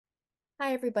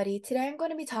Hi, everybody. Today I'm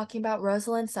going to be talking about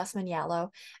Rosalyn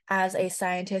Yallow as a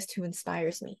scientist who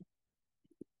inspires me.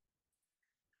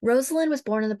 Rosalyn was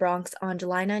born in the Bronx on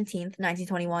July 19th,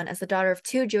 1921, as the daughter of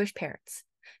two Jewish parents.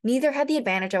 Neither had the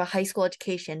advantage of a high school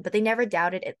education, but they never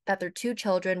doubted that their two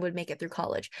children would make it through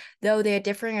college, though they had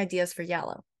differing ideas for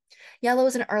Yallow. Yellow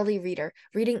was an early reader,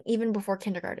 reading even before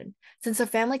kindergarten. Since her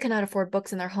family could not afford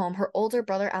books in their home, her older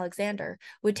brother Alexander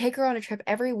would take her on a trip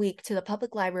every week to the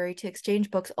public library to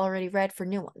exchange books already read for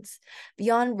new ones.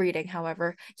 Beyond reading,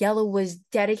 however, Yellow was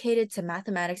dedicated to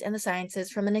mathematics and the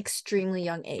sciences from an extremely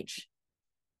young age.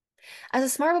 As a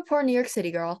smart but poor New York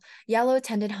City girl, Yellow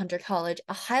attended Hunter College,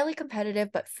 a highly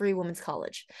competitive but free women's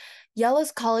college.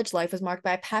 Yellow's college life was marked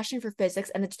by a passion for physics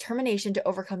and a determination to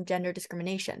overcome gender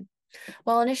discrimination.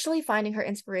 While initially finding her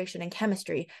inspiration in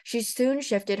chemistry, she soon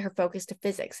shifted her focus to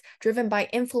physics, driven by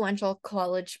influential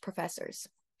college professors.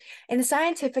 In the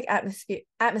scientific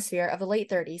atmosphere of the late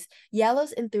 30s,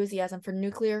 Yellow's enthusiasm for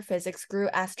nuclear physics grew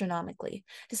astronomically.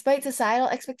 Despite societal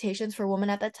expectations for women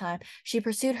at that time, she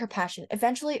pursued her passion,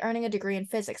 eventually earning a degree in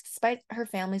physics despite her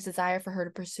family's desire for her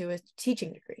to pursue a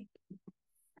teaching degree.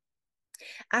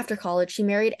 After college, she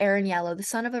married Aaron Yallow, the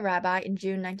son of a rabbi, in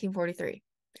June 1943.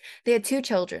 They had two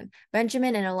children,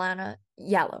 Benjamin and Alana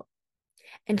Yallow.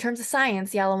 In terms of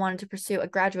science, Yallow wanted to pursue a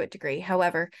graduate degree.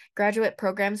 However, graduate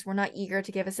programs were not eager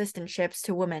to give assistantships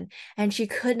to women, and she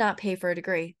could not pay for a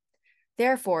degree.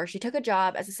 Therefore, she took a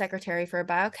job as a secretary for a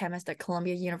biochemist at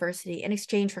Columbia University in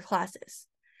exchange for classes.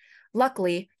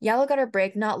 Luckily, Yallow got her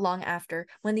break not long after,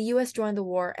 when the U.S. joined the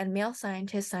war and male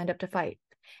scientists signed up to fight.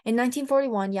 In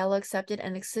 1941, Yallow accepted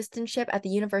an assistantship at the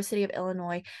University of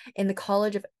Illinois in the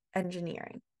College of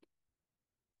Engineering.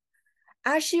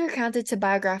 As she recounted to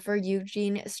biographer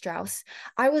Eugene Strauss,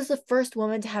 I was the first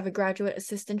woman to have a graduate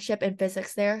assistantship in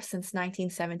physics there since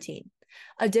 1917.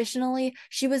 Additionally,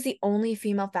 she was the only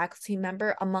female faculty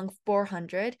member among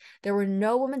 400. There were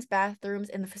no women's bathrooms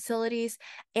in the facilities,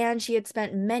 and she had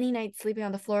spent many nights sleeping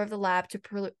on the floor of the lab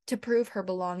to prove her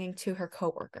belonging to her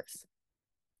coworkers.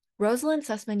 Rosalyn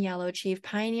Yallow achieved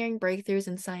pioneering breakthroughs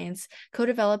in science,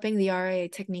 co-developing the RIA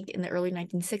technique in the early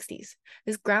 1960s.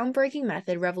 This groundbreaking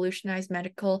method revolutionized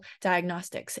medical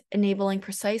diagnostics, enabling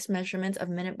precise measurements of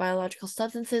minute biological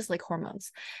substances like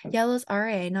hormones. Yallow's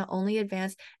RIA not only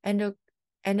advanced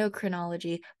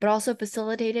endocrinology, but also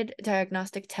facilitated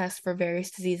diagnostic tests for various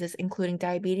diseases, including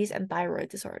diabetes and thyroid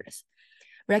disorders.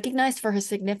 Recognized for her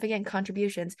significant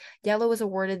contributions, Yallow was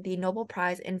awarded the Nobel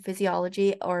Prize in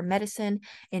Physiology or Medicine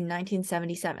in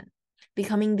 1977,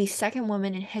 becoming the second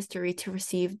woman in history to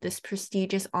receive this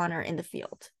prestigious honor in the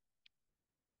field.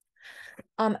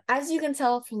 As you can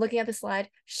tell from looking at the slide,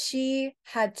 she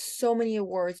had so many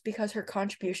awards because her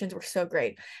contributions were so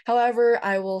great. However,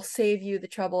 I will save you the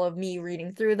trouble of me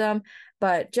reading through them,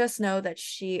 but just know that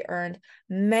she earned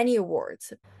many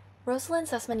awards. Rosalyn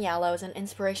Yallow is an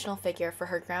inspirational figure for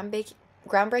her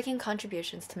groundbreaking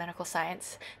contributions to medical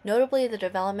science, notably the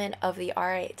development of the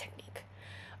RA technique.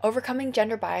 Overcoming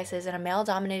gender biases in a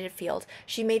male-dominated field,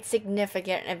 she made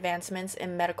significant advancements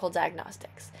in medical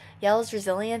diagnostics. Yellow's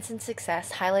resilience and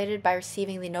success, highlighted by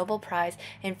receiving the Nobel Prize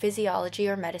in Physiology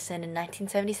or Medicine in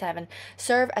 1977,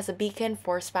 serve as a beacon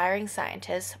for aspiring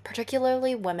scientists,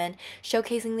 particularly women,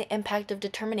 showcasing the impact of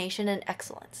determination and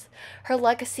excellence. Her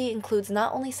legacy includes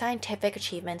not only scientific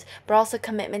achievements, but also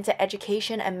commitment to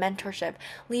education and mentorship,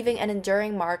 leaving an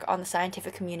enduring mark on the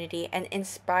scientific community and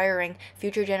inspiring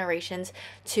future generations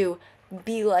to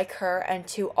be like her and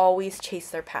to always chase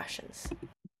their passions.